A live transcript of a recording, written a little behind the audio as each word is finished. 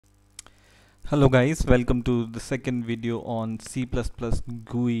Hello guys, welcome to the second video on C++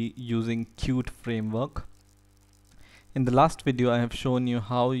 GUI using Qt framework. In the last video I have shown you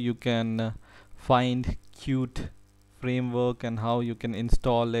how you can find Qt framework and how you can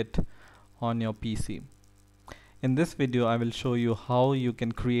install it on your PC. In this video I will show you how you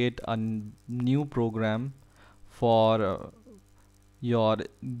can create a new program for your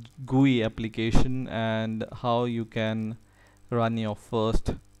GUI application and how you can run your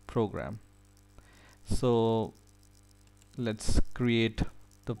first program. So let's create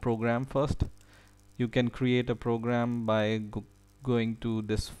the program first. You can create a program by going to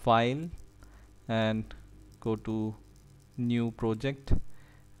this file and go to new project,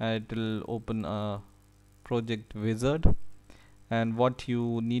 and it will open a project wizard. And what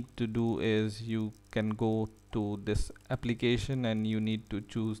you need to do is you can go to this application and you need to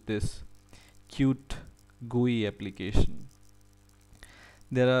choose this Qt GUI application.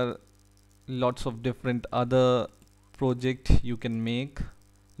 There are lots of different other project you can make.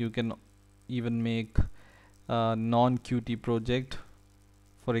 You can even make a non-Qt project,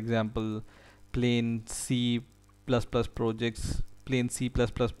 for example plain C++ projects, plain C++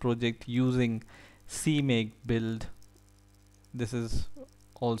 project using CMake build. This is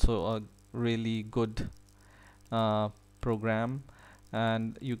also a really good program,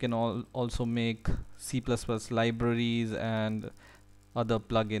 and you can also make C++ libraries and other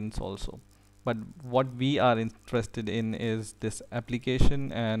plugins also. But what we are interested in is this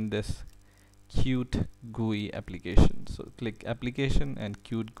application and this Qt GUI application. So click application and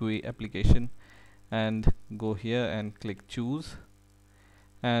Qt GUI application and go here and click choose,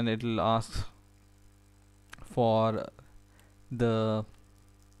 and it will ask for the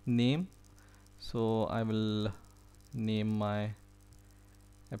name. So I will name my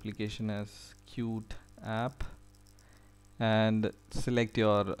application as Qt app and select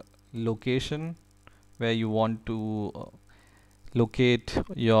your location where you want to locate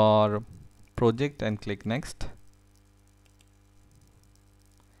your project and click next.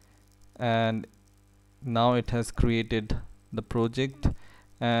 And now it has created the project,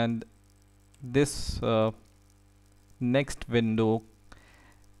 and this next window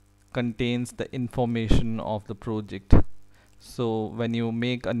contains the information of the project. So when you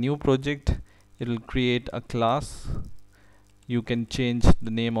make a new project, it will create a class. You can change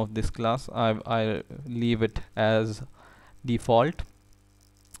the name of this class. I leave it as default.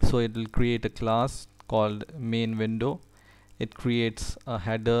 So it will create a class called main window. It creates a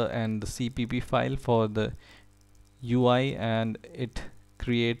header and the CPP file for the UI, and it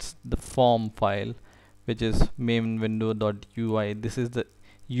creates the form file, which is mainwindow.ui. This is the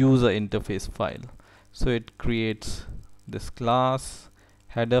user interface file. So it creates this class,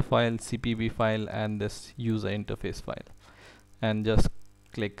 header file, CPP file, and this user interface file. And just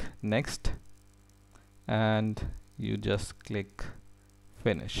click next, and you just click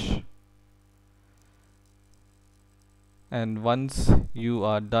finish. And once you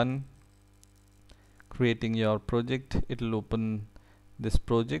are done creating your project, it will open this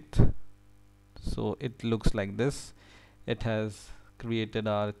project. So it looks like this. It has created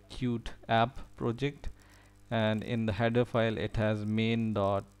our Qt app project, and in the header file it has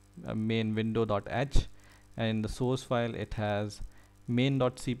mainwindow.h, and in the source file it has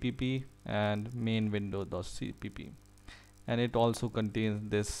main.cpp and mainwindow.cpp, and it also contains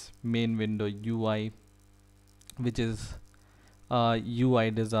this main window UI, which is a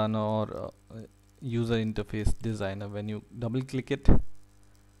UI designer or user interface designer. When you double click it,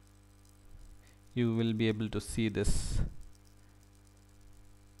 you will be able to see this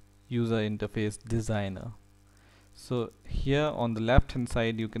user interface designer. So here on the left hand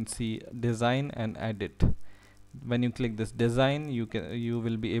side you can see design and edit. When you click this design, you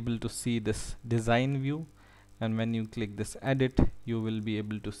will be able to see this design view, and when you click this edit, you will be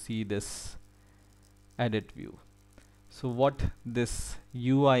able to see this edit view. So what this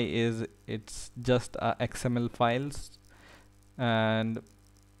UI is, it's just XML files and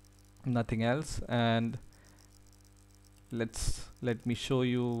nothing else. And let me show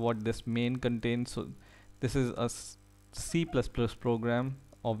you what this main contains. So this is a C++ program,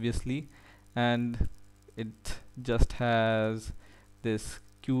 obviously, and it just has this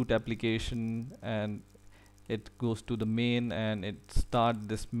Qt application, and it goes to the main and it starts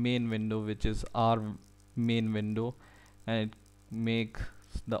this main window, which is our main window, and it makes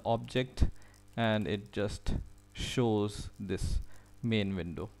the object and it just shows this main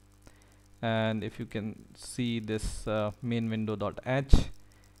window. And if you can see this main window.h,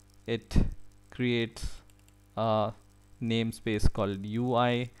 it creates a namespace called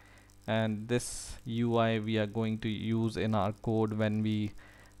UI, and this UI we are going to use in our code when we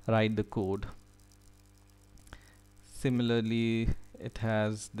write the code. Similarly, it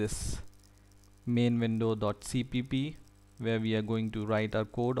has this main window.cpp where we are going to write our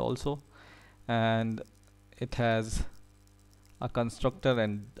code also, and it has a constructor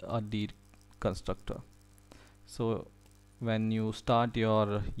and a deconstructor. So when you start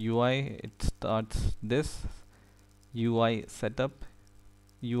your UI, it starts this UI setup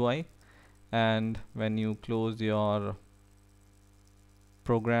UI, and when you close your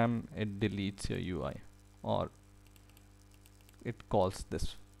program, it deletes your UI, or it calls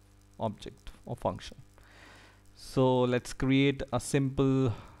this object or function. So let's create a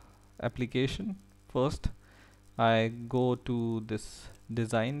simple application. First, I go to this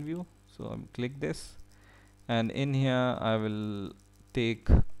design view, so I click this, and in here I will take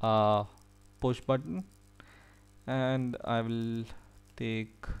a push button, and I will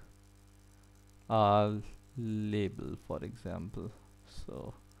take a label, for example.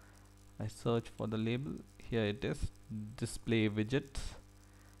 So I search for the label. Here it is, display widgets.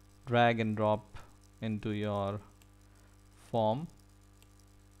 Drag and drop into your form.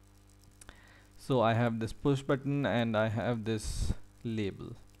 So I have this push button and I have this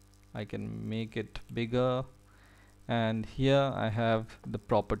label. I can make it bigger, and here I have the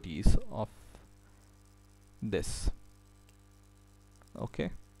properties of this.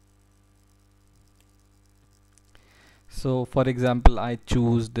 Okay, so for example, I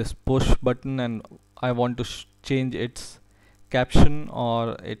choose this push button and I want to change its caption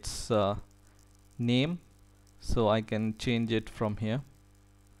or its name, so I can change it from here.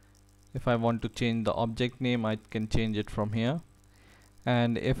 If I want to change the object name, I can change it from here,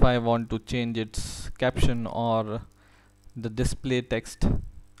 and if I want to change its caption or the display text,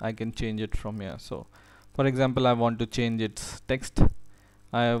 I can change it from here. So for example, I want to change its text.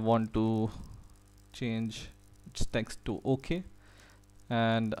 I want to change its text to OK,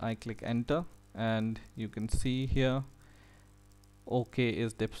 and I click enter, and you can see here OK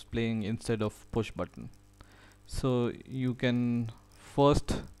is displaying instead of push button. So you can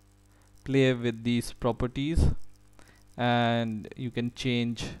first play with these properties, and you can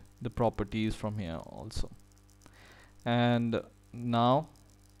change the properties from here also. And now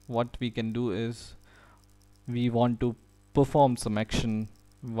what we can do is, we want to perform some action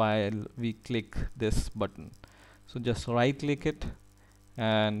while we click this button. So just right click it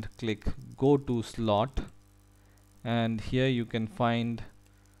and click go to slot, and here you can find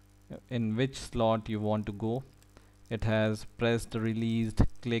in which slot you want to go. It has pressed, released,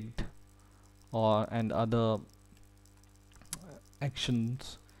 clicked, and other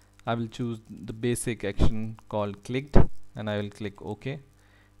actions. I will choose the basic action called clicked, and I will click OK,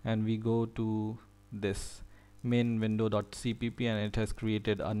 and we go to this main window.cpp, and it has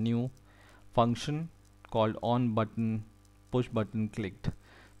created a new function called on button push button clicked.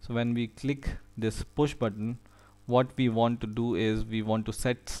 So when we click this push button, what we want to do is we want to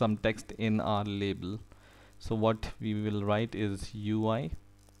set some text in our label. So what we will write is UI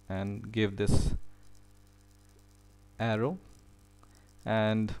and give this arrow,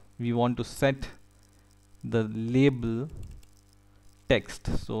 and we want to set the label text.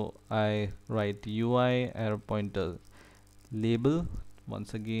 So I write UI arrow pointer label,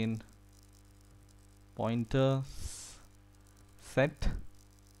 once again pointer set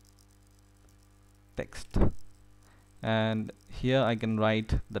text, and here I can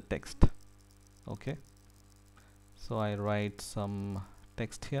write the text. Okay, so I write some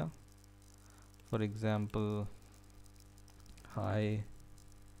text here, for example, hi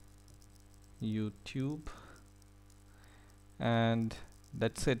YouTube, and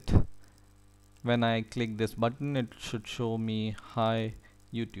that's it. When I click this button, it should show me hi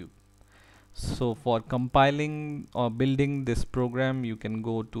YouTube. So for compiling or building this program, you can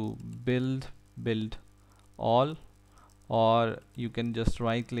go to build all, or you can just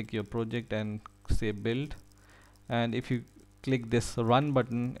right click your project and say build, and if you click this run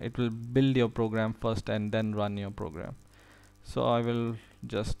button, it will build your program first and then run your program. So I will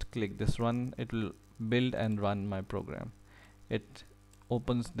just click this run, it will build and run my program. It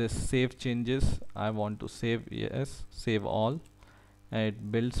opens this save changes. I want to save, yes, save all, and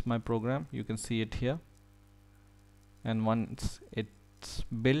it builds my program. You can see it here, and once it's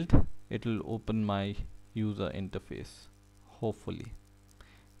built, it will open my user interface, hopefully.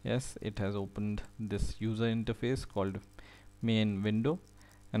 Yes, it has opened this user interface called main window,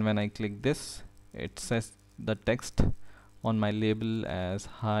 and when I click this, it says the text on my label as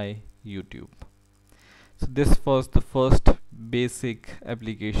hi YouTube. So this was the first basic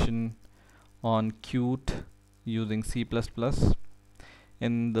application on Qt using C++.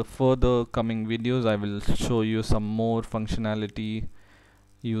 In the further coming videos, I will show you some more functionality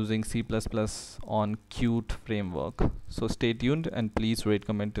using C++ on Qt framework. So stay tuned and please rate,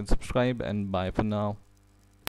 comment and subscribe, and bye for now.